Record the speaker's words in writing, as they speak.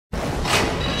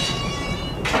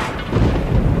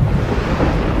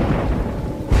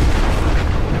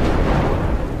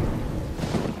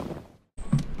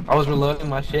I was reloading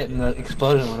my shit and the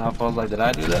explosion went off. I was like, did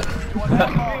I do that?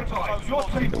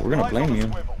 We're gonna blame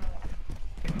you.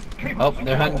 Oh,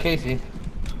 they're hunting Casey.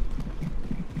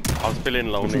 I was feeling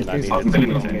lonely and I needed some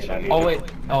attention. Oh wait.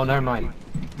 Oh, never mind.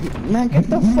 Man, get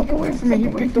the fuck away from me.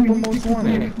 You picked up a most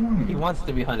wanted. He wants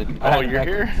to be hunted. Oh, you're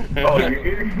here? Oh, you're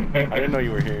here? I didn't know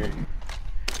you were here.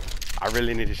 I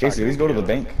really need to shotgun. Casey, let's go to the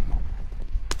bank.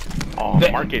 Oh,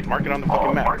 mark it on the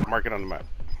fucking map. Mark it on the map.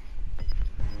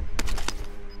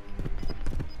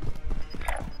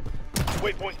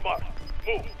 Waypoint marked.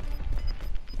 Move.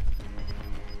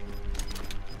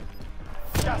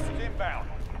 Gas is inbound.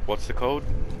 What's the code?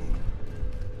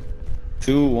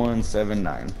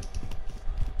 2179.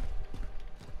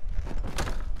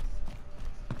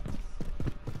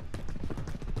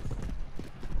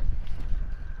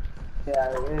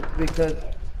 Yeah, it's because.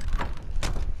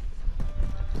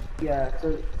 Yeah,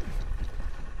 so.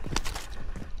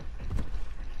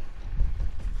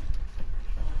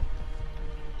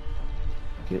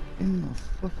 Get in the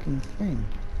fucking thing.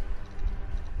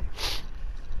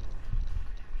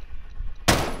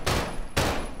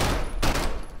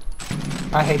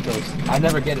 I hate those. I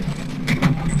never get it.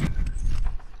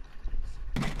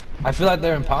 I feel like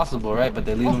they're impossible, right? But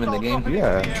they leave them in the game.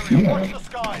 Yeah. Watch the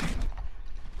skies.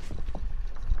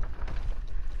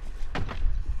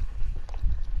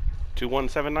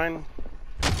 2179?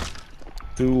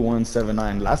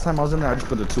 2179. Last time I was in there, I just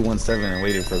put the 217 and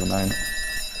waited for the 9.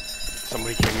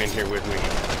 Somebody came in here with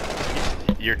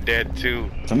me. You're dead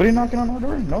too. Somebody knocking on our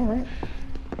door? No, right?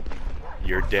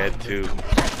 You're dead too.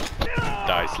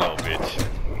 Die slow, bitch.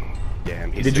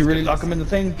 Damn. Did you really lock him in the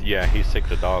thing? Yeah, he sicked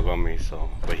the dog on me, so.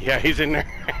 But yeah, he's in there.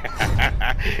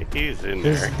 He's in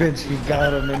This there. bitch, he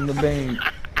got him in the bank.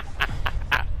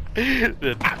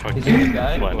 That's fucking Is he the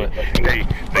guy? funny. What? Hey,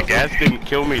 the gas didn't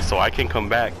kill me, so I can come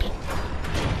back.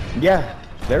 Yeah,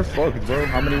 they're fucked, bro.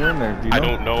 How many were in there? Do you know? I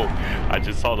don't know. I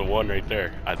just saw the one right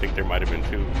there. I think there might have been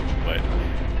 2, but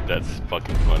that's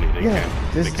fucking funny. They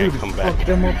Yeah, this they dude can't come fucked back.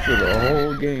 them up for the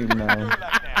whole game now.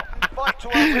 Fight to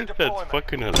our That's redeployment.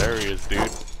 fucking hilarious,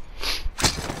 dude.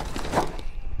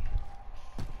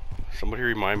 Somebody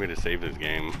remind me to save this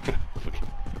game.